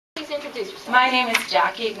introduce yourself. My name is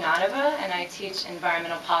Jackie Ignatova, and I teach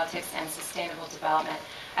environmental politics and sustainable development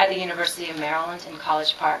at the University of Maryland in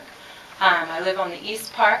College Park. I live on the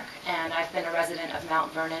East Park, and I've been a resident of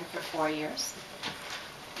Mount Vernon for 4 years.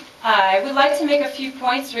 I would like to make a few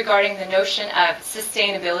points regarding the notion of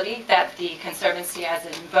sustainability that the Conservancy has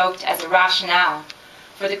invoked as a rationale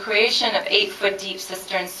for the creation of 8-foot deep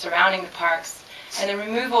cisterns surrounding the parks and the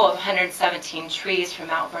removal of 117 trees from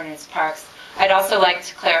Mount Vernon's parks. I'd also like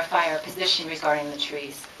to clarify our position regarding the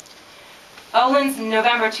trees. Olin's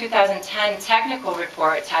November 2010 technical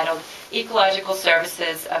report titled Ecological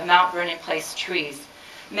Services of Mount Vernon Place Trees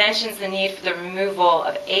mentions the need for the removal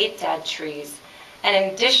of 8 dead trees and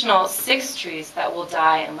an additional 6 trees that will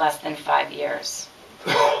die in less than 5 years.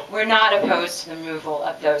 We're not opposed to the removal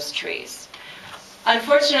of those trees.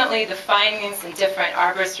 Unfortunately, the findings in different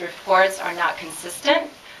arborist reports are not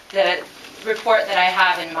consistent. The report that I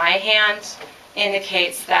have in my hand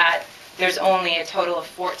indicates that there's only a total of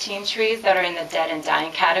 14 trees that are in the dead and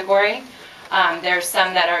dying category. There are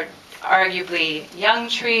some that are arguably young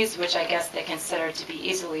trees, which I guess they consider to be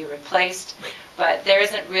easily replaced, but there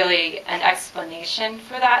isn't really an explanation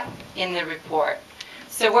for that in the report.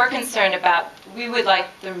 So we're concerned about, we would like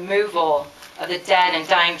the removal of the dead and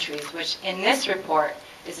dying trees, which in this report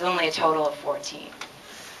is only a total of 14.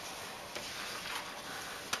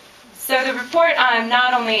 So the report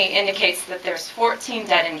not only indicates that there's 14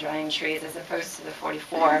 dead and dying trees as opposed to the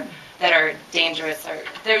 44 that are dangerous, or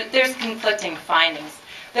there's conflicting findings,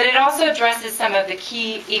 but it also addresses some of the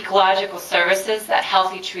key ecological services that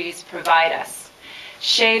healthy trees provide us.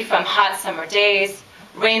 Shade from hot summer days,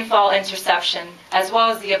 rainfall interception, as well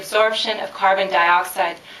as the absorption of carbon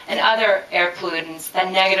dioxide and other air pollutants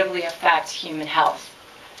that negatively affect human health.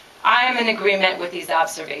 I am in agreement with these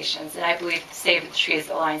observations, and I believe Save the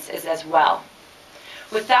Trees Alliance is as well.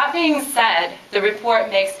 With that being said, the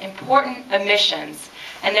report makes important omissions,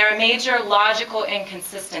 and there are major logical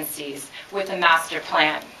inconsistencies with the master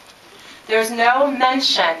plan. There's no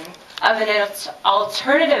mention of an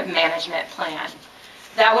alternative management plan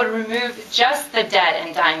that would remove just the dead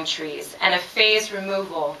and dying trees and a phased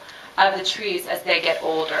removal of the trees as they get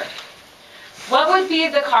older. What would be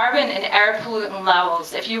the carbon and air pollutant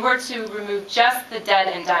levels if you were to remove just the dead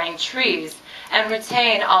and dying trees and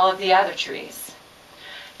retain all of the other trees?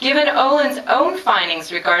 Given Olin's own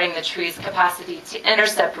findings regarding the tree's capacity to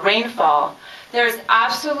intercept rainfall, there is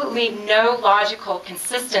absolutely no logical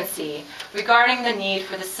consistency regarding the need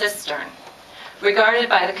for the cistern, regarded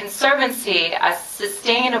by the Conservancy as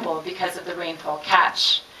sustainable because of the rainfall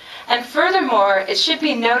catch. And furthermore, it should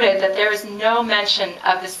be noted that there is no mention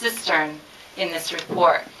of the cistern in this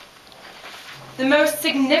report. The most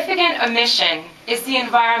significant omission is the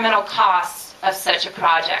environmental costs of such a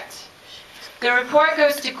project. The report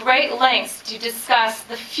goes to great lengths to discuss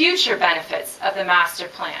the future benefits of the master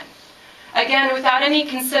plan, again without any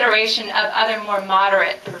consideration of other more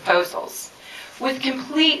moderate proposals, with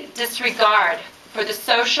complete disregard for the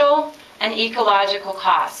social and ecological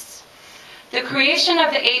costs. The creation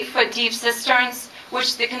of the 8-foot deep cisterns,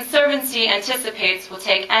 which the Conservancy anticipates will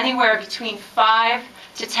take anywhere between 5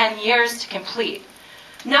 to 10 years to complete,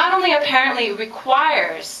 not only apparently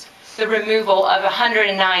requires the removal of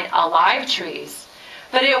 109 alive trees,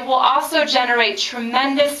 but it will also generate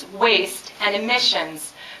tremendous waste and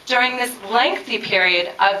emissions during this lengthy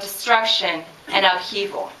period of destruction and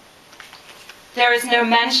upheaval. There is no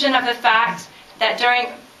mention of the fact that during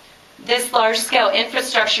this large-scale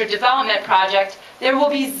infrastructure development project, there will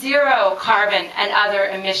be 0 carbon and other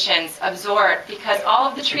emissions absorbed because all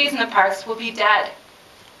of the trees in the parks will be dead.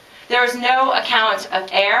 There is no account of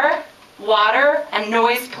air, water, and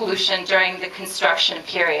noise pollution during the construction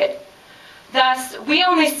period. Thus, we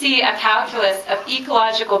only see a calculus of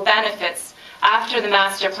ecological benefits after the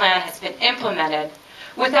master plan has been implemented,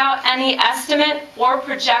 without any estimate or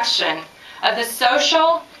projection of the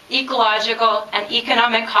social, ecological, and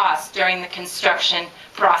economic costs during the construction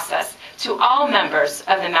process to all members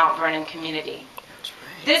of the Mount Vernon community.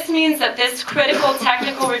 This means that this critical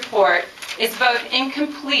technical report is both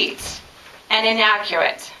incomplete and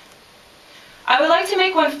inaccurate. I would like to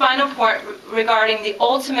make one final point regarding the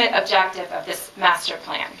ultimate objective of this master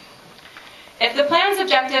plan. If the plan's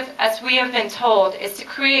objective, as we have been told, is to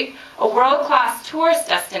create a world-class tourist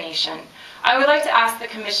destination, I would like to ask the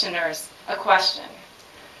commissioners a question.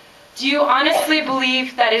 Do you honestly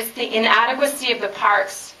believe that it's the inadequacy of the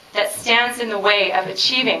parks that stands in the way of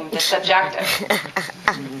achieving this objective?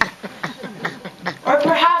 Or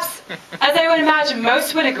perhaps, as I would imagine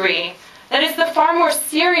most would agree, that it's the far more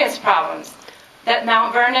serious problems that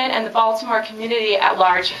Mount Vernon and the Baltimore community at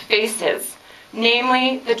large faces,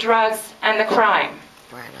 namely the drugs and the crime.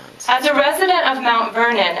 Right on. As a resident of Mount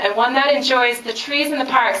Vernon and one that enjoys the trees in the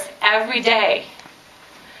parks every day,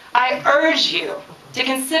 I urge you to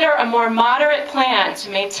consider a more moderate plan to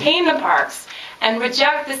maintain the parks and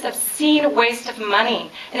reject this obscene waste of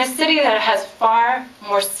money in a city that has far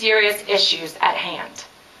more serious issues at hand.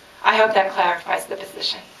 I hope that clarifies the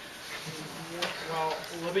position. Well,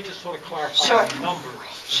 let me just sort of clarify Sure. the numbers.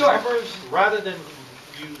 Sure. Numbers, rather than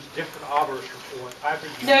use different arborist report, I've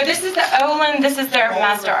reviewed. No, this is the Olin, this is their Olin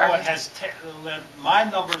master report architect. has my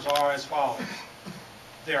numbers are as follows.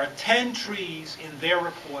 There are 10 trees in their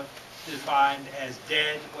report defined as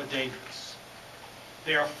dead or dangerous.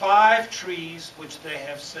 There are 5 trees which they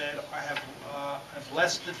have said have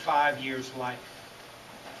less than 5 years life.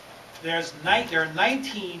 There are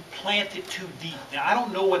 19 planted too deep. Now, I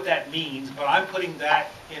don't know what that means, but I'm putting that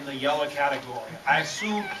in the yellow category. I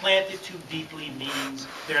assume planted too deeply means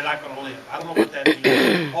they're not going to live. I don't know what that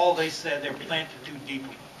means. All they said, they're planted too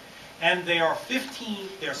deeply. And there are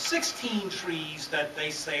 16 trees that they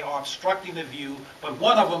say are obstructing the view, but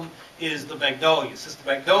one of them is the magnolia. Since the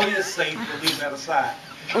magnolia is safe, we'll leave that aside.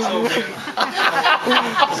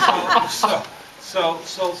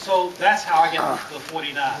 So that's how I get to the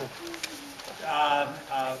 49.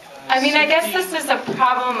 I guess this is a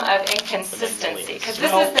problem of inconsistency, because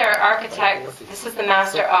this is their architect, this is the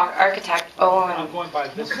master architect, Olin. I'm going by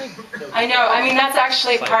this. I know, that's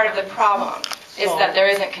actually part of the problem, is that there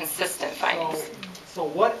isn't consistent findings. So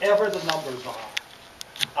whatever the numbers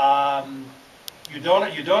are, you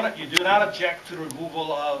do not object to the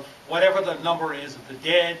removal of whatever the number is of the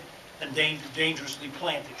dead and dangerously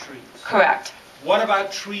planted trees. Correct. What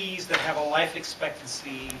about trees that have a life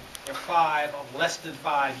expectancy of less than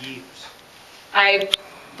 5 years? I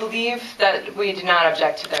believe that we do not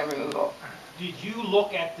object to their removal. Did you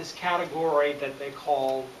look at this category that they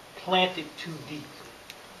call planted too deep?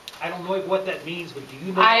 I don't know what that means, but do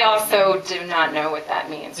you know? I also do not know what that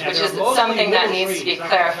means, Now, which they're is mostly something that little needs to be trees.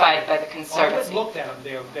 clarified by the I Conservancy. haven't looked at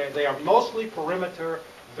them. They are mostly perimeter,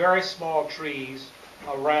 very small trees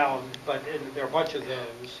around, but there are a bunch of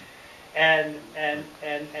those. And then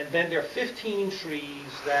there are 15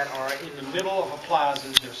 trees that are in the middle of a plaza.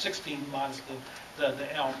 There are 16 minus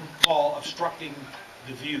the elm, all obstructing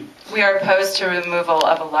the view. We are opposed to removal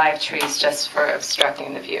of alive trees just for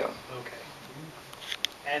obstructing the view. Okay.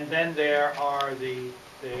 And then there are the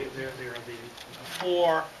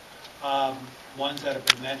 4 ones that have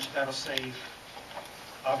been mentioned that are safe.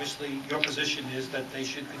 Obviously, your position is that they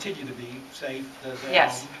should continue to be safe.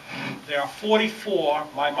 Yes. There are 44,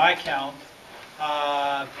 by my count,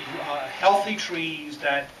 healthy trees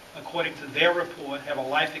that, according to their report, have a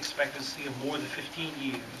life expectancy of more than 15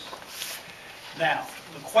 years. Now,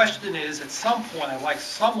 the question is, at some point, I'd like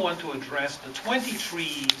someone to address the 20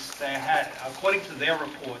 trees that had, according to their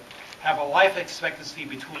report, have a life expectancy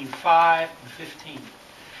between 5 and 15.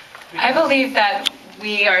 I believe that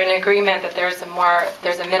we are in agreement that there's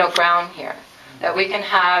a middle ground here, that we can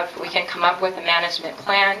come up with a management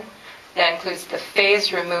plan that includes the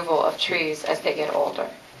phased removal of trees as they get older.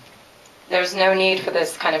 There's no need for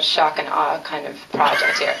this kind of shock and awe kind of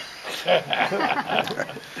project here.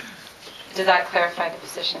 Does that clarify the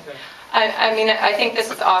position? I think this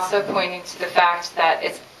is also pointing to the fact that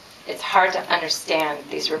it's hard to understand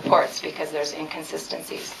these reports because there's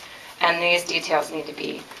inconsistencies, and these details need to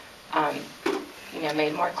be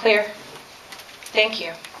made more clear. Thank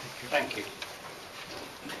you. Thank you.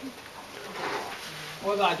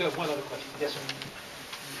 Well, I do have one other question. Yes, sir.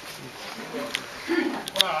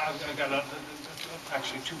 Well, I've got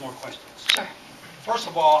actually 2 more questions. Sure. First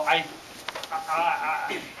of all, I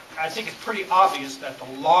think it's pretty obvious that the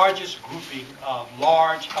largest grouping of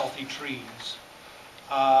large, healthy trees,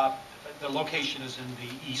 the location is in the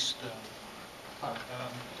East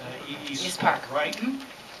Park, right? Mm-hmm.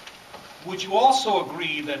 Would you also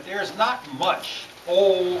agree that there's not much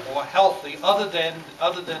old or healthy other than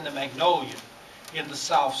the magnolia in the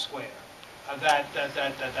South Square? That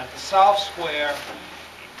the South Square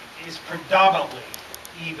is predominantly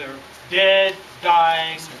either dead,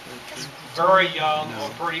 dying, very young, or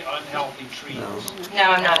pretty unhealthy trees.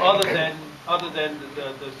 No, I'm not. Other than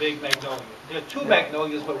the big magnolia. There are 2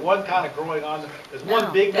 magnolias, but one kind of growing on. There's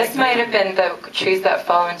one big magnolia. This might have been the trees that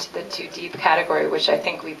fall into the too deep category, which I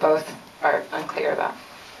think we both are unclear about.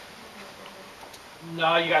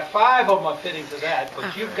 No, you got 5 of them are fitting to that,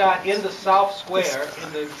 but you've got in the South Square,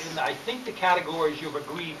 in I think the categories you've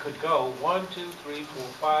agreed could go 1, 2, 3, 4,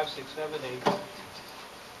 5, 6, 7, 8.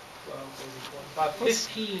 About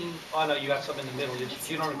 15, oh no, you got some in the middle.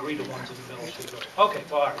 You don't agree to ones in the middle, so you don't. Okay,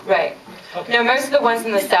 well, all right. Right. Okay. No, most of the ones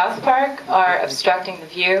in the South Park are obstructing the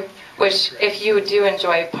view, which if you do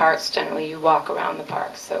enjoy parks, generally you walk around the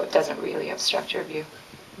park, so it doesn't really obstruct your view.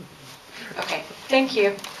 Okay, thank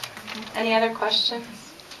you. Any other questions?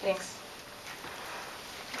 Thanks.